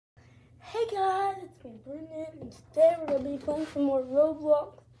Hey guys, it's me, Brendan, and today we're going to be playing some more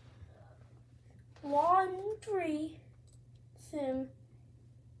Roblox Laundry Sim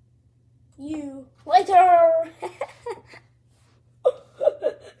You Later!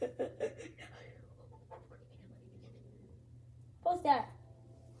 Post that.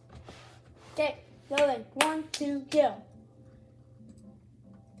 Okay, going. 1, 2, go.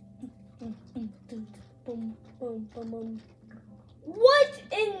 Boom, boom, boom, boom. What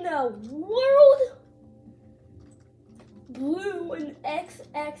in the world? Blue and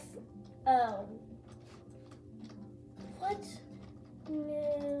XXL. What? Yeah.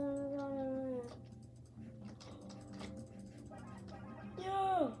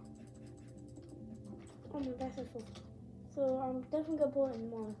 Oh my gosh, that's full. So I'm definitely gonna put in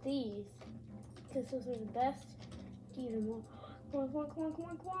more of these because those are the best. Even more. Come on, come on, come on, come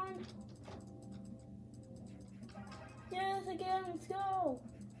on, come on. Yes, again, let's go.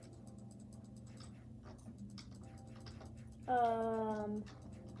 I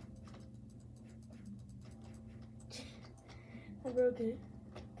broke it.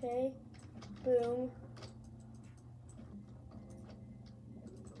 Okay. Boom.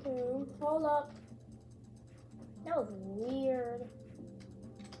 Boom. Hold up. That was weird.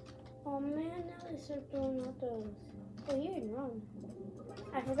 Oh man, now they start throwing out those. Oh, you can run.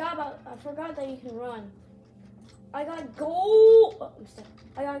 I forgot that you can run. I got gold. Oh, I'm stuck.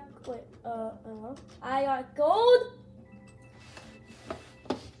 I got I got gold.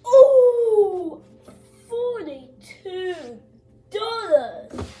 Ooh, $42.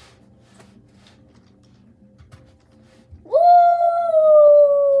 Woo!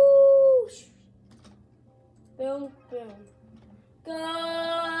 Boom, boom.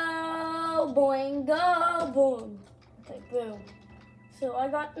 Go, boing, go, boom. Okay, boom. So I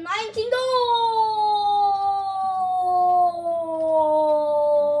got $19.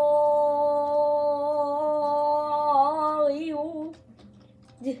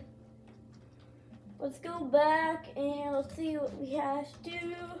 Let's go back and let's see what we have to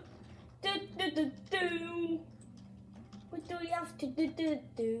do. What do we have to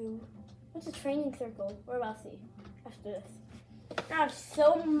do? What's a training circle? We're about to see after this. I have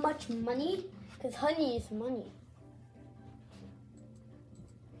so much money because honey is money.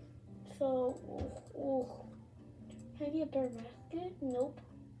 So, can I get a better basket? Nope.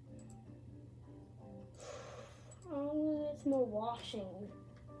 It's more washing.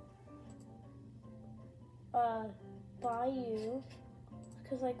 Buy you.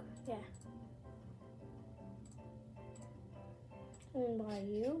 Cause like, yeah. And then buy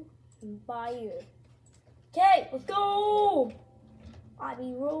you. And buy you. Okay, let's go! I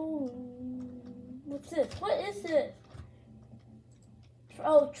be rolling. What's this? What is this?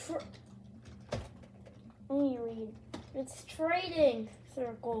 Oh, let me read. It's trading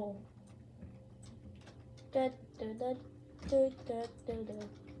circle.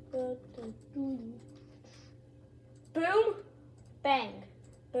 Boom, bang,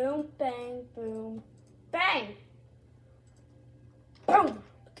 boom, bang, boom, bang, boom.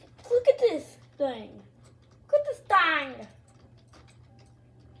 Look at this thing. Look at this thing.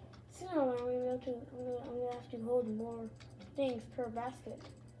 So I'm gonna have to hold more things per basket.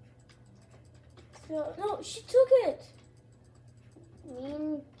 So no, she took it.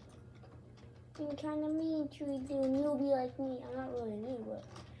 Mean, kind of mean to do a newbie like me. I'm not really new, but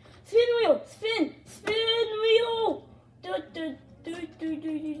spin wheel, spin wheel. Do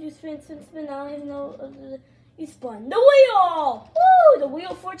spin. I don't even know. You spun the wheel. Woo! The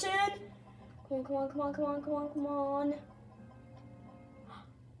wheel fortune. Come on.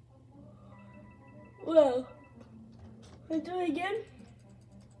 Well, let's do it again.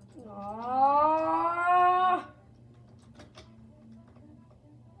 Ah.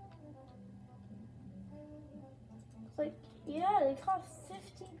 It's like, yeah, they cost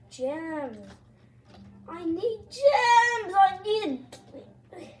 50 gems. I need gems.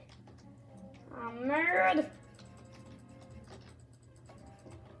 I'm mad.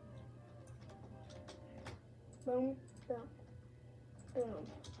 Boom, boom, boom.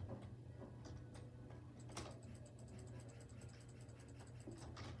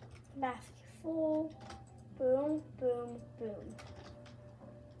 Basket full. Boom, boom, boom.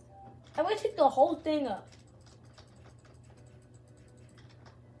 I'm gonna take the whole thing up.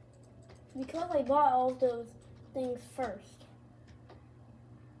 Because I bought all those things first.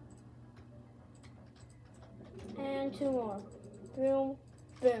 And 2 more. Boom,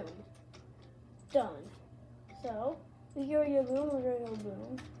 boom. Done. So, we already go boom, we're gonna go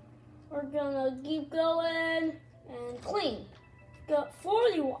boom. We're gonna keep going and clean. Got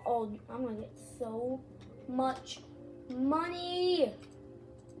 40. Oh, I'm gonna get so much money.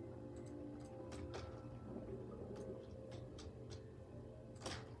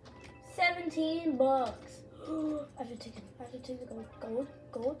 $17. I have to take the gold.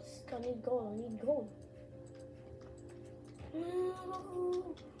 Gold? I need gold.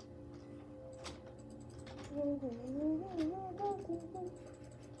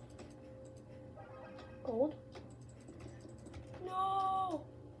 Gold? No!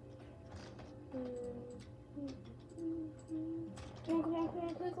 Come on,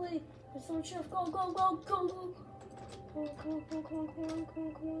 quickly! There's so much stuff. Go! Come on. Take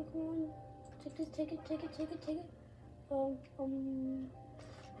it.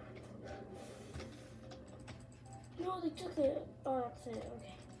 No, they took it. Oh, that's it.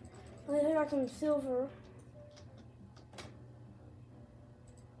 Okay. I got some silver.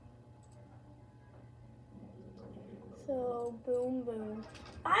 So, boom.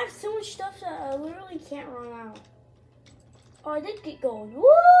 I have so much stuff that I literally can't run out. Oh, I did get gold. Woo!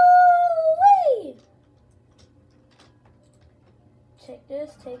 Take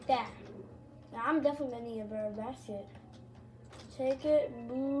this, take that. Now, I'm definitely gonna need a better basket. Take it.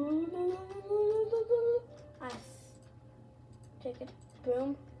 Nice. Take it.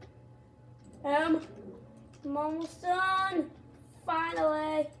 Boom. I'm almost done.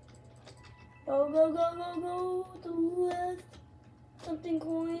 Finally. Go. To the left. Something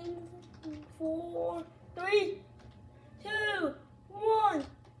coins. 4, 3, 2, 1.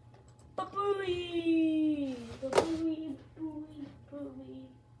 Ba-booey. Booey.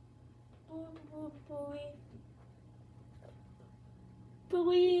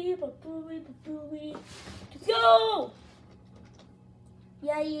 Let's go!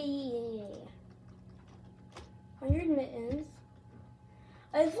 Yeah. 100 mittens.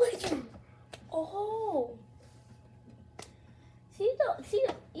 I have like, oh. See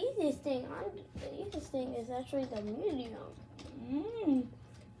the easiest thing. The easiest thing is actually the medium.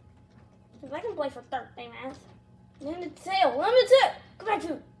 Cause I can play for 30 minutes. Limited sale. Go back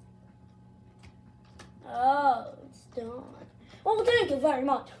to. Oh, it's done. Well, thank you very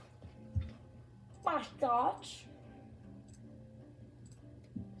much. Bye, Scotch.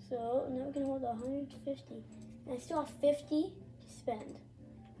 So now we can hold 150, and I still have 50 to spend.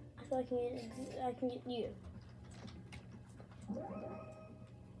 I feel like I can get you.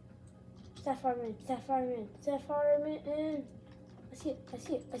 Sapphire Mint. I see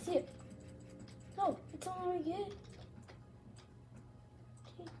it. No, it's all I get.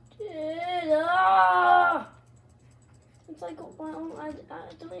 It's like, well, I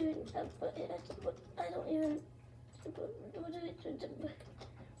don't even.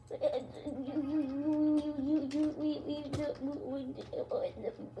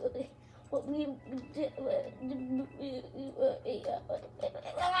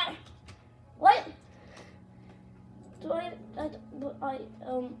 What? Do I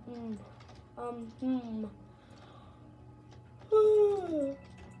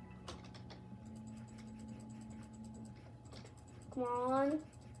Come on.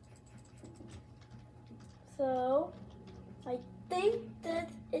 So, I think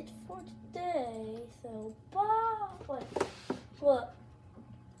that's it for today. So, bye. What?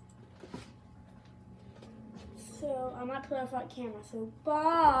 So, I'm not putting off that camera. So,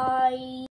 bye.